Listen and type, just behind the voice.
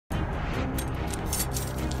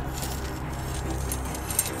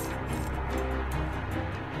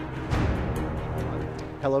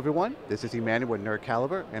Hello everyone, this is Emmanuel with Nerd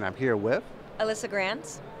Caliber, and I'm here with... Elyssa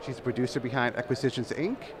Grant. She's the producer behind Acquisitions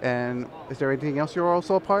Inc. And is there anything else you're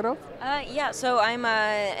also a part of? Yeah, so I'm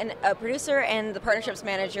a producer and the partnerships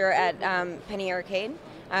manager at Penny Arcade.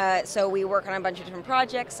 So we work on a bunch of different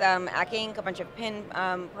projects, Ac Inc., a bunch of pin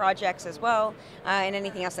projects as well, and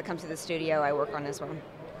anything else that comes to the studio I work on as well.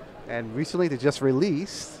 And recently they just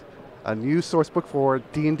released a new sourcebook for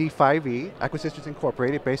D&D 5e, Acquisitions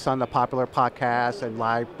Incorporated, based on the popular podcast and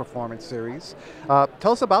live performance series.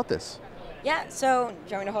 Tell us about this. Yeah, so, do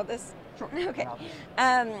you want me to hold this? Okay.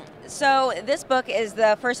 So this book is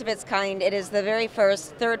the first of its kind. It is the very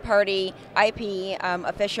first third-party IP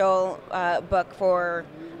official book for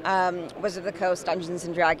Wizards of the Coast Dungeons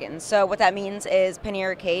 & Dragons. So what that means is Penny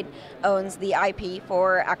Arcade owns the IP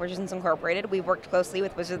for Acquisitions Incorporated. We've worked closely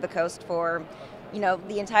with Wizards of the Coast for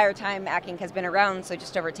the entire time Ac Inc. has been around, so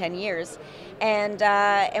just over 10 years.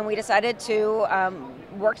 And we decided to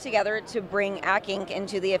work together to bring Ac Inc.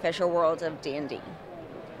 into the official world of D&D.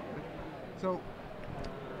 So,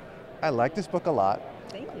 I like this book a lot.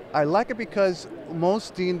 Thank you. I like it because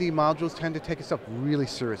most D&D modules tend to take itself really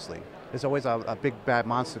seriously. There's always a big bad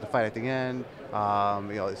monster to fight at the end.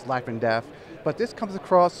 It's life and death. But this comes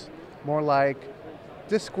across more like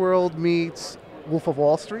Discworld meets Wolf of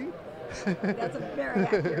Wall Street. That's a very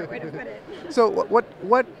accurate way to put it. So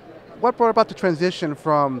what brought about the transition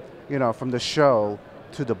from the show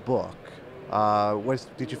to the book?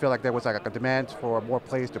 Did you feel like there was like a demand for more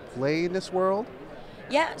players to play in this world?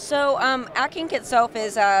 Yeah, so Ac Inc. itself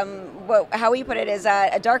is, how we put it, is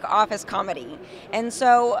a dark office comedy. And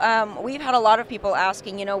so we've had a lot of people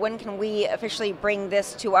asking, when can we officially bring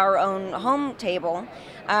this to our own home table,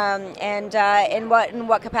 and in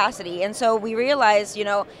what capacity? And so we realized,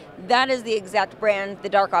 that is the exact brand, the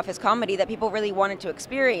dark office comedy, that people really wanted to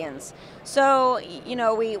experience. So,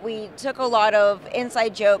 we took a lot of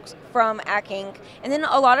inside jokes from Ac Inc. and then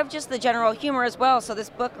a lot of just the general humor as well. So this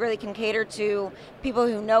book really can cater to people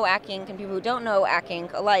who know Ac Inc. and people who don't know Ac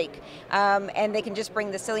Inc. alike. And they can just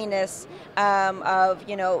bring the silliness of,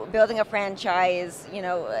 building a franchise,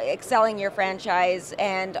 excelling your franchise,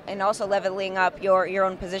 and also leveling up your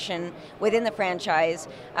own position within the franchise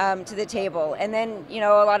to the table. And then, a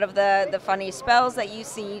lot of the funny spells that you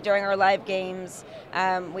see during our live games.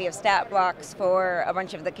 We have stat blocks for a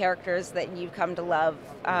bunch of the characters that you've come to love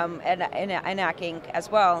in Ac Inc.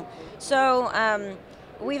 as well. So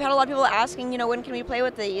we've had a lot of people asking, when can we play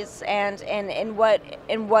with these, and in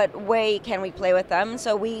what way can we play with them?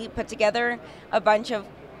 So we put together a bunch of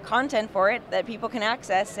content for it that people can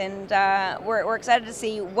access, and we're excited to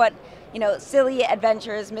see what silly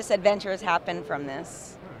adventures, misadventures happen from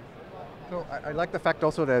this. So I like the fact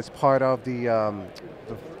also that it's part of the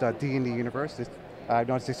D&D universe. I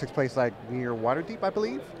noticed this takes place like near Waterdeep, I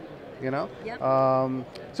believe. Yep.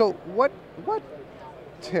 So what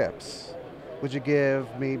tips would you give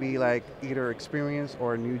maybe like either experienced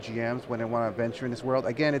or new GMs when they want to venture in this world?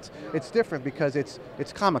 Again, it's different because it's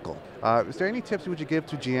comical. Is there any tips would you give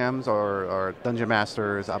to GMs or dungeon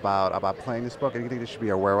masters about playing this book? Anything they should be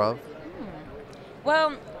aware of?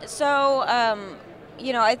 Well, so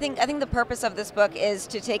I think the purpose of this book is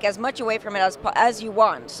to take as much away from it as you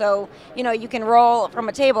want. So, you can roll from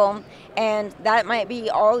a table, and that might be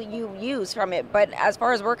all you use from it. But as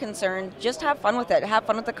far as we're concerned, just have fun with it. Have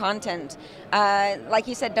fun with the content. Like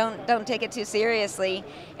you said, don't take it too seriously,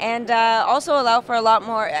 and also allow for a lot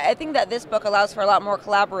more. I think that this book allows for a lot more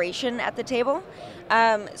collaboration at the table.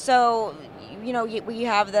 So. We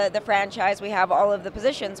have the franchise, we have all of the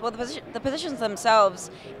positions. Well, the positions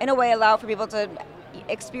themselves, in a way, allow for people to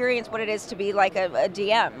experience what it is to be like a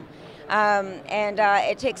DM. And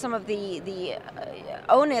it takes some of the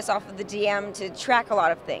onus off of the DM to track a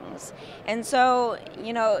lot of things. And so,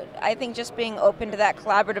 I think just being open to that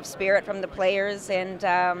collaborative spirit from the players, and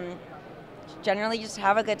generally just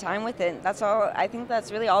have a good time with it. That's all. I think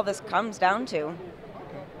that's really all this comes down to.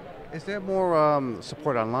 Is there more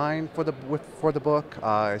support online for the book?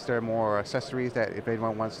 Is there more accessories that if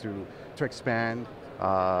anyone wants to expand,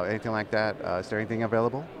 anything like that? Is there anything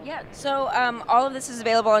available? Yeah, so all of this is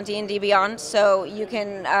available on D&D Beyond, so you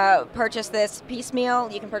can purchase this piecemeal,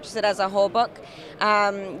 you can purchase it as a whole book.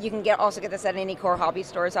 You can also get this at any core hobby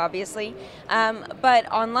stores, obviously. But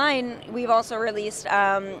online, we've also released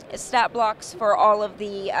stat blocks for all of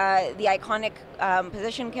the iconic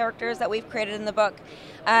position characters that we've created in the book.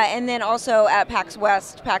 And then also at PAX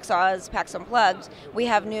West, PAX Oz, PAX Unplugged, we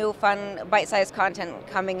have new fun bite-sized content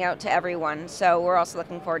coming out to everyone. So we're also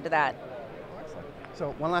looking forward to that.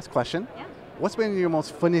 So one last question. Yeah. What's been your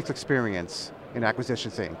most funniest experience in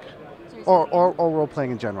Acquisitions Inc.? Or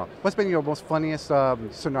role-playing in general? What's been your most funniest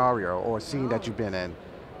scenario or scene that you've been in?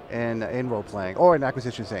 in role playing or in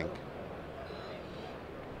Acquisitions Inc.?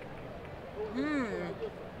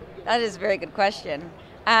 That is a very good question.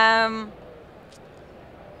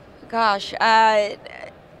 Gosh,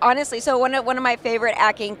 honestly, so one of my favorite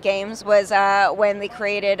Ack Inc. games was when they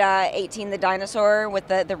created 18 the Dinosaur with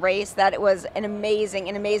the race. That it was an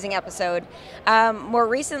amazing episode. More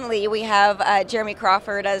recently, we have Jeremy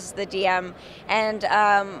Crawford as the DM, and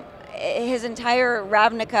his entire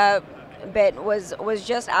Ravnica bit was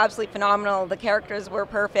just absolutely phenomenal. The characters were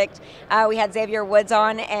perfect. We had Xavier Woods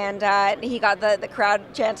on, and he got the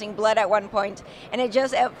crowd chanting blood at one point, and it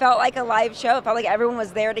felt like a live show. It felt like everyone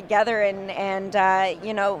was there together, and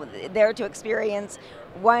there to experience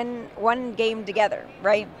one game together,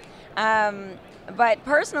 right? But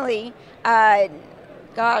personally,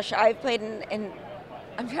 gosh, I've played in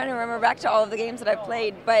I'm trying to remember back to all of the games that I've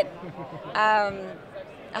played, but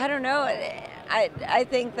I don't know. I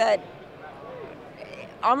think that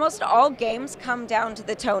almost all games come down to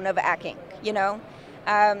the tone of Ack Inc., you know?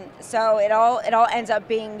 So it all ends up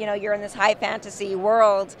being, you're in this high fantasy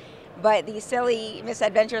world, but these silly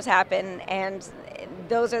misadventures happen, and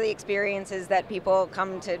those are the experiences that people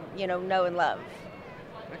come to, know and love.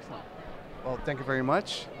 Excellent. Well, thank you very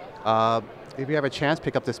much. If you have a chance,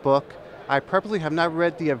 pick up this book. I purposely have not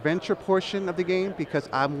read the adventure portion of the game because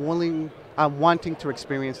I'm wanting to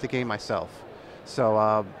experience the game myself.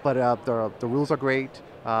 So, but the rules are great.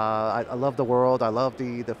 I love the world. I love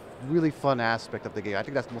the really fun aspect of the game. I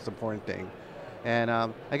think that's the most important thing.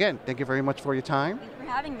 And again, thank you very much for your time. Thank you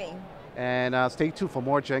for having me. And stay tuned for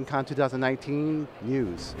more Gen Con 2019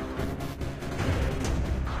 news.